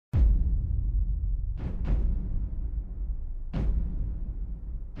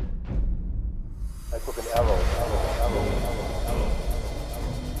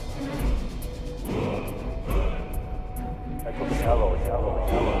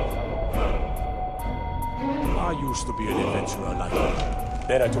I used to be an adventurer like you.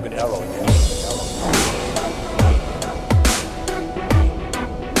 Then I took an arrow in there.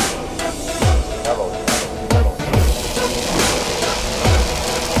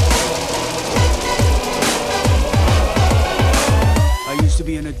 I used to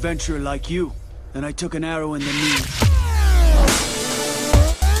be an adventurer like you, and I took an arrow in the knee.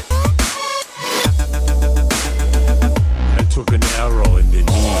 I took an arrow in the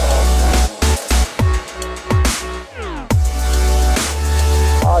knee.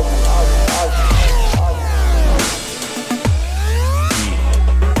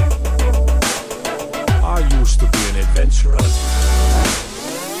 I used to be an adventurer.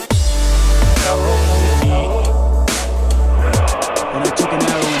 Arrow in the knee. And I took an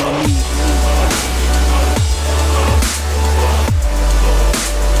arrow in the knee.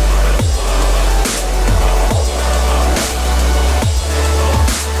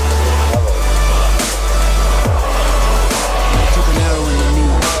 I took an arrow in the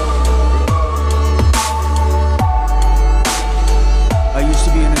knee. I used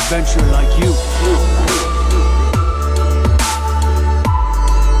to be an adventurer like you.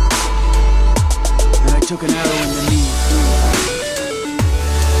 And I took an arrow in the knee.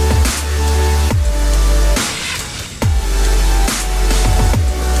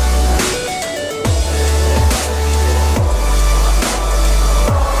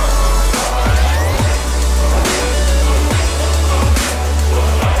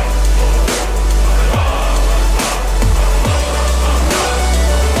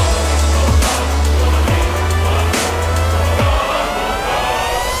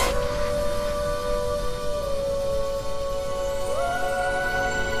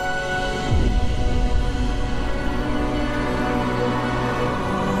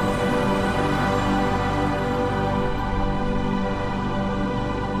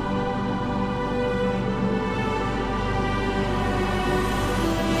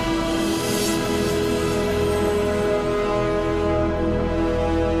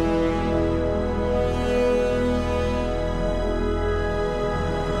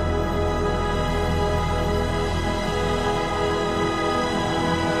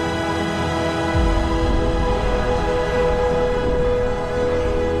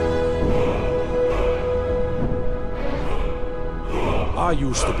 I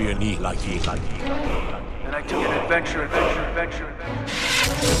used to be a knee like you. And I took an adventure.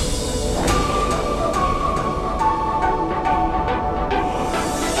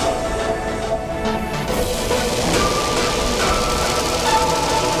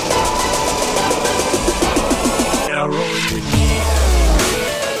 Arrow in the knee.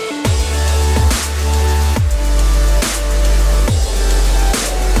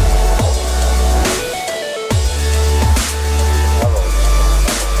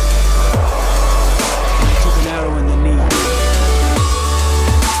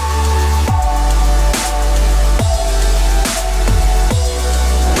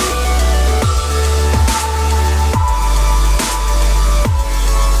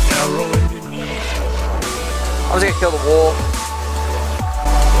 I was gonna kill the wall.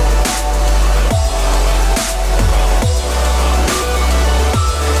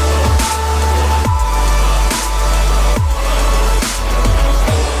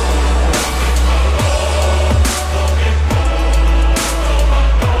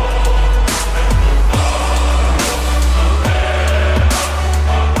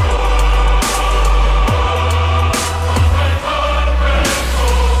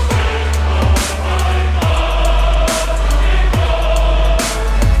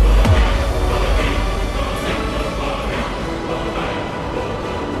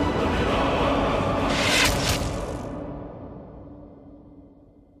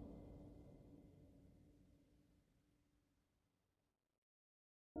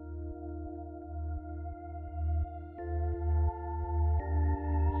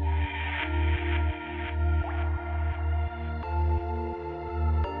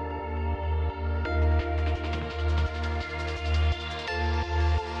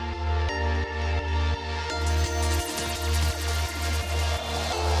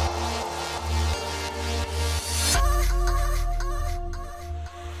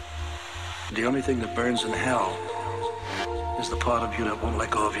 The only thing that burns in hell is the part of you that won't let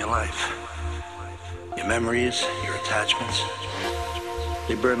go of your life. Your memories, your attachments,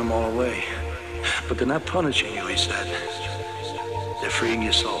 they burn them all away. But they're not punishing you, he said. They're freeing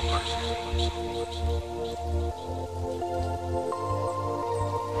your soul.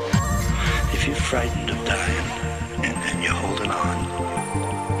 If you're frightened of dying and you're holding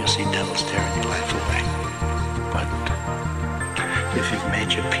on, you'll see devils tearing your life away. But if you've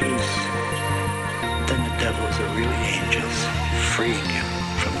made your peace, then the devils are really angels, freeing you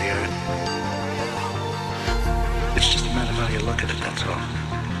from the earth. It's just a matter of how you look at it, that's all.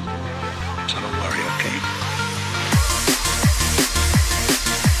 So don't worry, okay?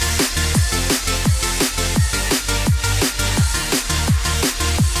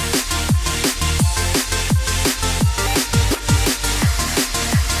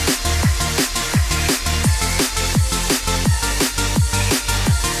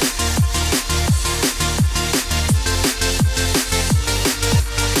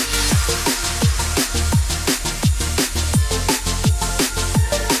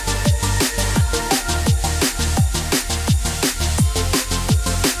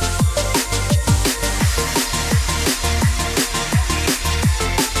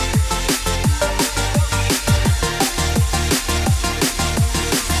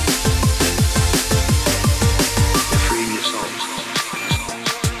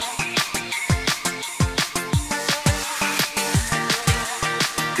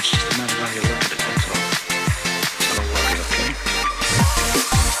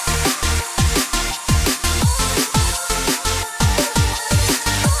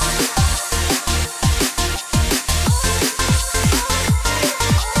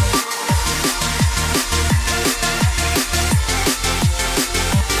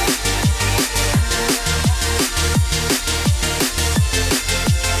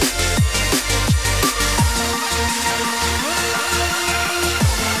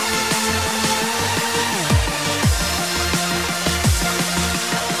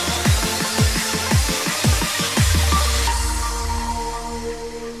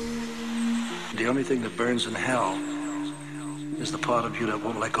 The only thing that burns in hell is the part of you that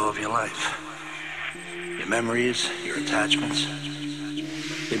won't let go of your life. Your memories, your attachments,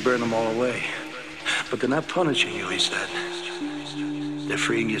 they burn them all away. But they're not punishing you, he said. They're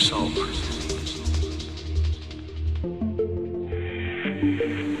freeing your soul.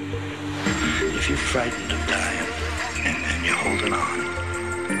 If you're frightened of dying and you're holding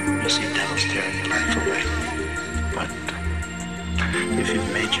on, you see devils tearing your life away. But if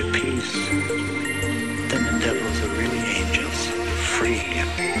you've made your peace, then the devils are really angels, freeing you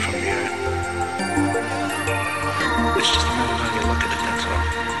from the earth. It's just a matter of how you look at it, that's all.